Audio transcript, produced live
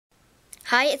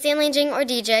Hi, it's Dandelion, Jing, or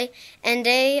DJ, and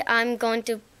today I'm going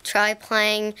to try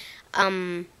playing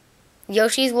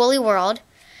Yoshi's Woolly World.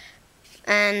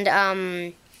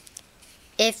 And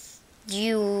if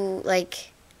you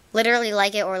literally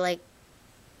like it, or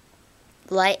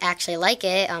actually like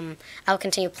it, I'll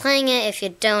continue playing it. If you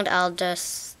don't, I'll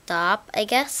just stop, I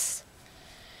guess.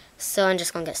 So I'm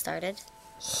just gonna get started.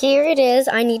 Here it is.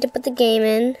 I need to put the game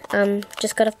in.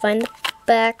 Just gotta find the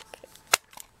back.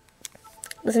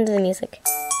 Listen to the music.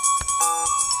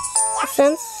 It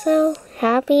sounds so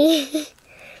happy.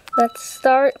 Let's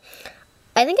start.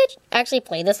 I think I actually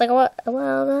played this a while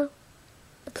ago.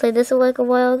 I played this a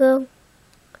while ago.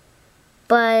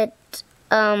 But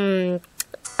I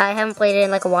haven't played it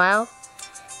in a while.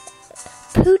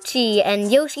 Poochy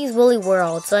and Yoshi's Woolly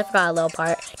World. So I forgot a little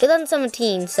part.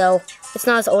 2017, so it's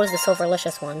not as old as the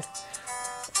Silverlicious one.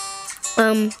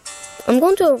 I'm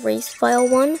going to erase file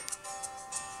 1.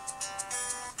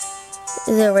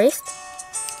 Is it erased?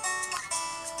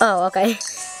 Oh, okay.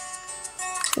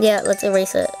 Yeah, let's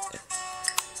erase it.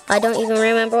 I don't even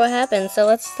remember what happened, so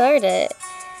let's start it.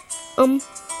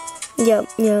 Yeah,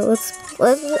 let's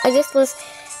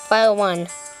file 1.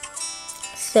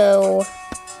 So,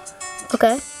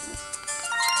 okay.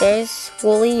 There's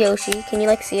Woolly Yoshi. Can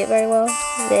you see it very well?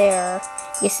 There.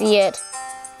 You see it.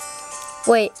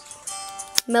 Wait.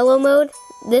 Mellow mode?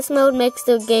 This mode makes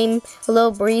the game a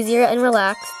little breezier and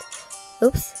relaxed.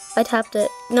 Oops, I tapped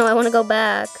it. No, I want to go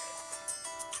back.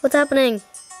 What's happening?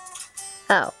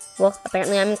 Oh, well,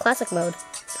 apparently I'm in classic mode.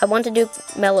 I want to do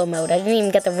mellow mode. I didn't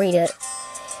even get to read it.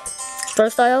 Throw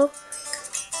style?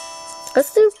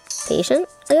 Let's do patient,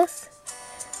 I guess.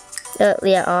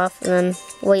 Yeah, off, and then,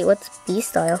 wait, what's B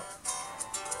style?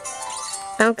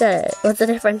 I don't get it. What's the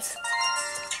difference?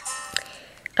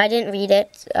 I didn't read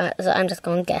it, so I'm just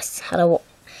going to guess how to...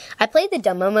 I played the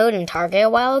demo mode in Target a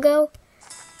while ago,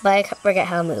 but I forget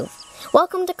how to move.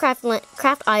 Welcome to Craft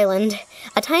Island,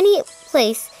 a tiny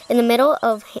place in the middle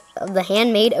of the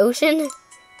handmade ocean.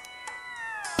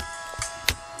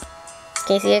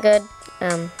 Can you see it good?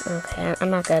 Okay,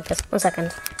 I'm not good at this. 1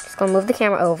 second. Just gonna move the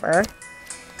camera over.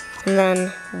 And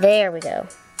then, there we go.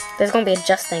 There's gonna be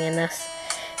adjusting in this.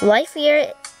 Life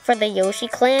here for the Yoshi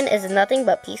clan is nothing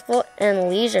but peaceful and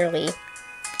leisurely.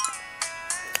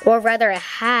 Or rather, it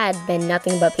had been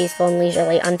nothing but peaceful and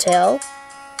leisurely until...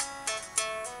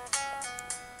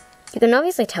 You can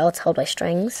obviously tell it's held by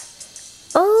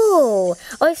strings. Oh,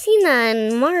 I've seen that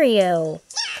in Mario.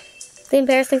 The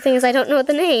embarrassing thing is I don't know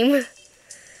the name.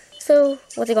 So,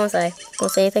 what's he gonna say? Gonna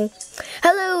say anything?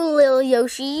 Hello, little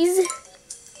Yoshis.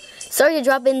 Sorry to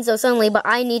drop in so suddenly, but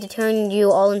I need to turn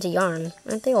you all into yarn.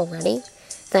 Aren't they all ready?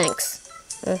 Thanks.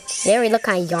 They already look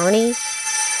kind of yarny.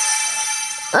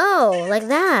 Oh, like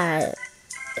that.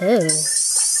 Ew.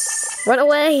 Run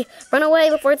away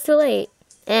before it's too late.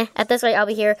 At this rate, I'll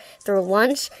be here through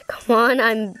lunch. Come on,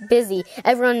 I'm busy.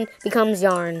 Everyone becomes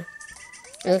yarn.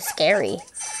 Oh, scary.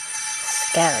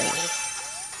 Scary.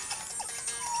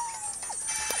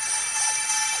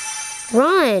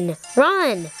 Run!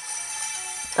 Run!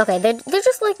 Okay, they're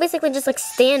just basically just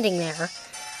standing there.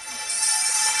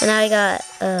 And now I got,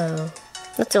 oh,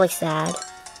 that's really sad.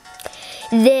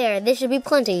 There, this should be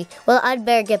plenty. Well, I'd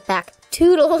better get back.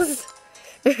 Toodles!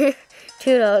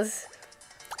 Toodles.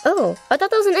 Oh, I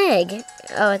thought that was an egg.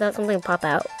 Oh, I thought something would pop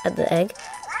out at the egg.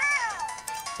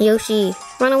 Yoshi.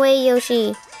 Run away,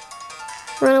 Yoshi.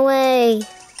 Run away.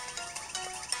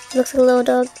 Looks like a little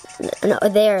dog. No,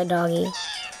 there, a doggy.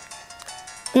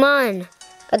 Come on.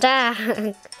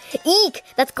 Attack. Eek!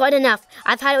 That's quite enough.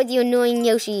 I've had it with you annoying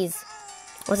Yoshis.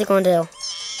 What's he going to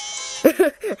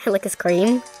do? I like his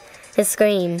scream. His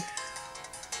scream.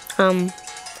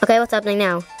 Okay, what's happening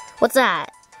now? What's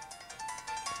that?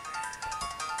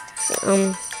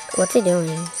 What's he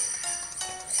doing?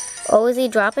 Oh, is he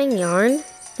dropping yarn?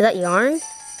 Is that yarn?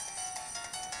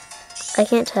 I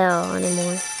can't tell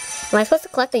anymore. Am I supposed to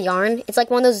collect the yarn? It's like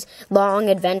one of those long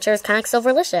adventures, kind of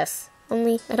Silverlicious.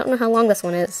 Only, I don't know how long this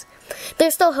one is.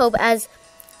 There's still hope as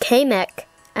Kamek,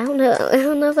 I don't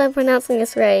know if I'm pronouncing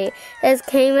this right. As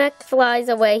Kamek flies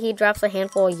away, he drops a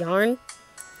handful of yarn.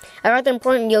 A rather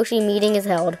important Yoshi meeting is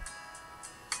held.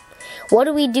 What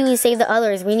do we do to save the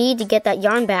others? We need to get that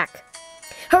yarn back.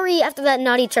 Hurry after that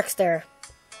naughty trickster.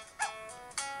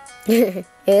 It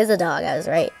is a dog, I was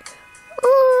right.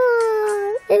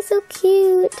 Oh, it's so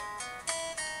cute.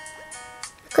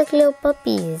 Look like little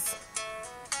puppies.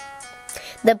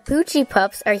 The Poochy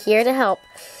pups are here to help.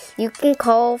 You can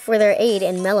call for their aid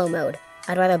in mellow mode.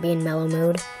 I'd rather be in mellow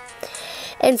mode.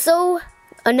 And so,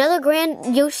 another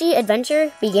grand Yoshi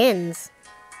adventure begins.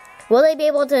 Will they be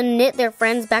able to knit their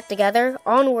friends back together?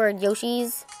 Onward,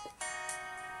 Yoshis.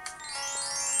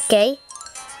 Okay.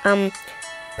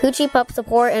 Poochy Pup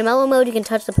support. In mellow mode, you can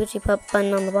touch the Poochy Pup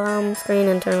button on the bottom screen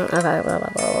and turn on. Okay, blah, blah, blah,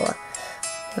 blah, blah.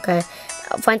 Okay.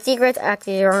 Find secrets,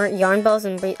 activate your yarn bells,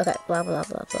 and breathe. Okay, blah, blah,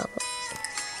 blah, blah, blah.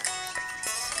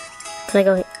 Can I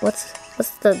go here? What's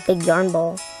the big yarn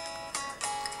ball?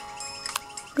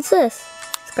 What's this?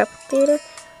 Scrap theater?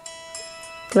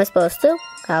 Am I supposed to?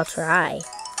 I'll try.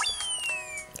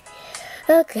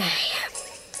 Okay.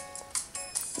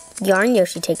 Yarn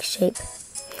Yoshi takes shape.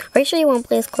 Are you sure you want to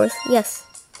play this course? Yes.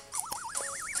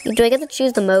 Do I get to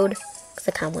choose the mode? Because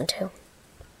I kind of want to.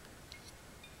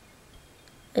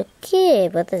 Okay,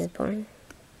 but this is boring.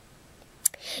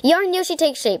 Yarn Yoshi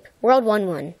takes shape. World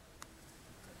 1-1.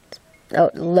 Oh,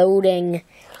 loading.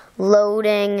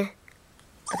 Loading.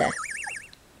 Okay.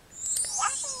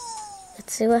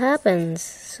 Let's see what happens.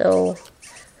 So,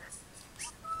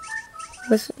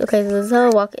 okay, so this is how I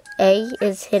walk. A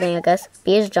is hitting, I guess.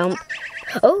 B is jump.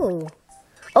 Oh!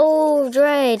 Oh,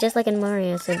 Dre, just like in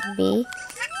Mario. So B.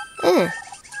 Ooh!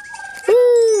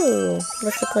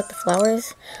 Let's look like the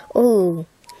flowers. Ooh.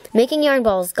 Making yarn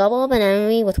balls. Gobble up an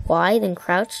enemy with Y, then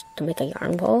crouch to make a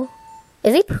yarn ball.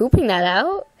 Is he pooping that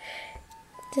out?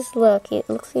 Just look. It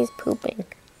looks like he's pooping.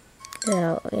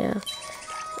 Oh,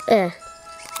 yeah.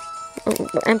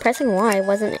 I'm pressing Y,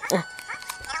 wasn't it?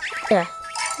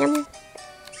 Yum.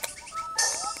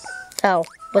 Oh,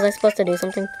 was I supposed to do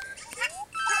something?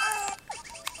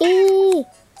 Eee!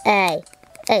 Hey,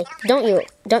 don't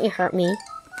you hurt me.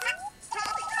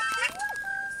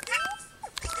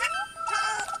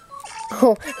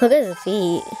 Oh, look at his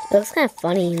feet. It looks kind of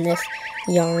funny in this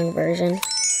yarn version.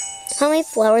 How many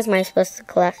flowers am I supposed to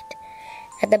collect?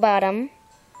 At the bottom,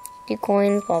 2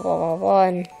 coins, blah, blah, blah, blah,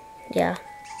 and yeah.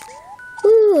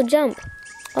 Ooh, jump.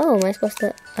 Oh, am I supposed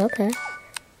to? Okay.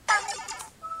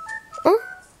 Oh.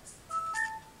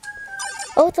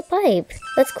 Oh, it's a pipe.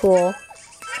 That's cool.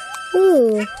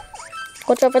 Ooh.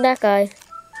 Watch out for that guy.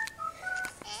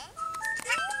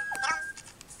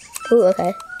 Ooh,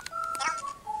 okay.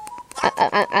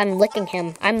 I'm licking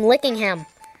him. I'm licking him.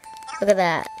 Look at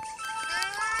that.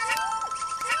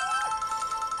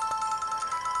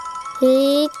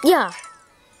 Yeah.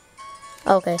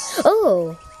 Okay.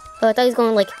 Oh, I thought he was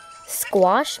going to, like,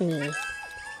 squash me.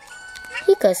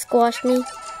 He could squash me.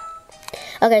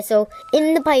 Okay, so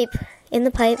in the pipe,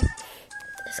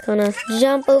 just gonna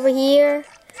jump over here.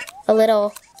 A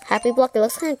little happy block. It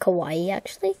looks kind of kawaii,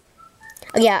 actually.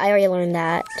 Oh, yeah, I already learned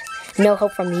that. No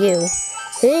hope from you.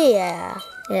 Yeah.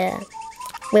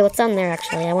 Wait, what's on there,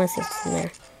 actually? I want to see what's on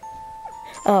there.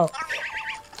 Oh.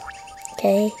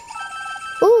 Okay.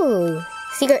 Ooh,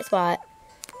 secret spot.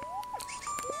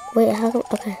 Wait, how come?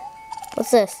 Okay.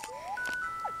 What's this?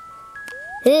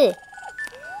 Hey.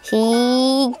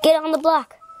 Get on the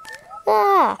block.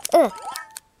 Ah.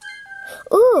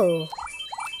 Ooh.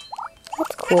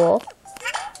 That's cool.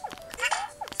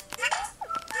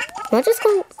 Am I just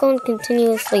going to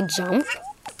continuously jump?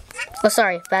 Oh,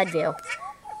 sorry. Bad view.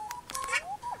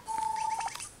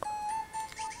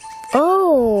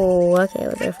 Oh. Okay,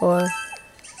 what there for?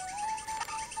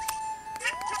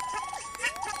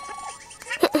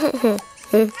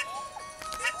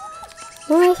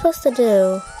 What am I supposed to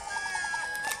do?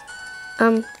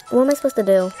 What am I supposed to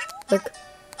do?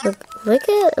 Lick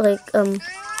it?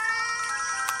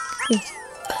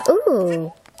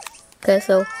 Ooh. Okay,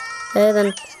 so,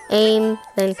 then aim,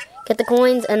 then get the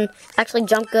coins, and actually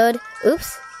jump good.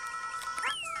 Oops.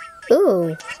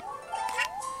 Ooh.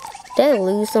 Did I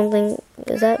lose something?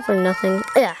 Is that for nothing?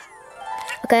 Yeah.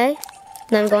 Okay.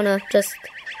 Then I'm gonna just...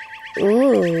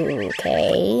 Ooh,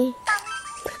 okay.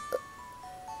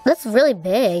 That's really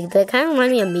big. They kind of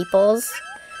remind me of meatballs.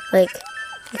 Like,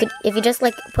 if you just,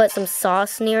 like, put some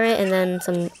sauce near it and then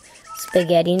some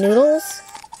spaghetti noodles,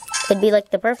 it'd be, like,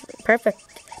 the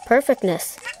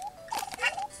perfectness.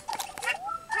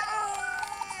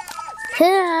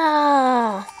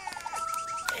 Yeah.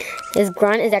 His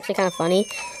grunt is actually kind of funny.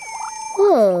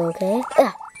 Whoa, okay.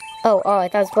 Oh, I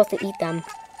thought I was supposed to eat them.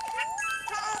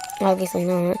 Obviously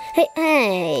not.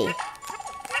 Hey!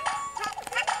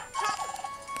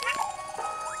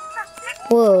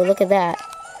 Whoa, look at that.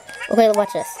 Okay,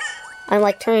 watch this. I'm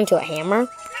like turning into a hammer.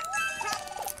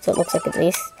 So it looks like at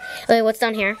least. Okay, what's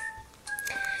down here?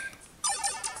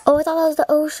 Oh, I thought that was the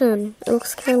ocean. It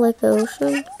looks kind of like the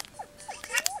ocean.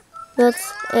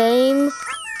 Let's aim.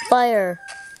 Fire.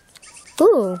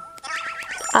 Ooh.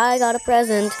 I got a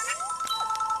present.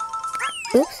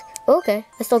 Oops. Okay,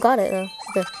 I still got it though.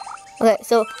 Okay,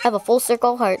 so I have a full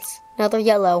circle of hearts. Now they're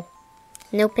yellow.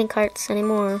 No pink hearts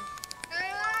anymore.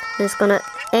 I'm just gonna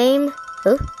aim.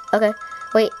 Ooh, okay.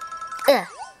 Wait.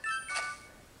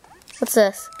 What's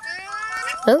this?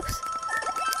 Oops.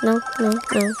 No, no,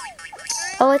 no.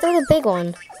 Oh, I threw the big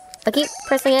one. I keep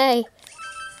pressing A.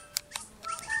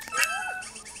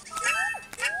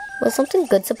 Was something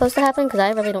good supposed to happen? Because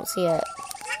I really don't see it.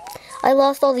 I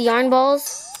lost all the yarn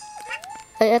balls.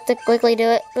 I have to quickly do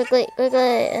it. Quickly.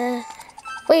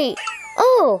 Wait.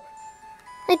 Oh!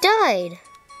 I died.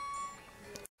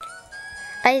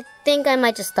 I think I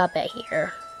might just stop it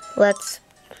here. What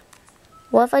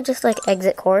if I just, like,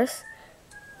 exit course?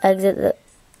 Exit the...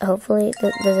 Hopefully,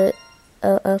 does it...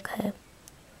 Oh, okay.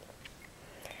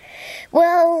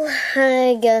 Well,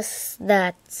 I guess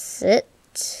that's it.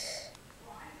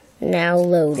 Now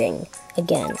loading.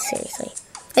 Again, seriously.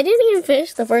 I didn't even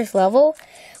finish the first level.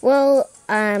 Well,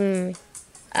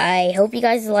 I hope you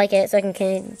guys like it so I can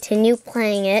continue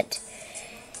playing it.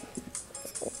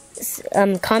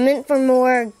 Comment for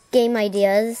more game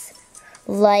ideas.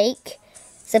 Like,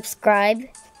 subscribe.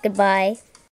 Goodbye.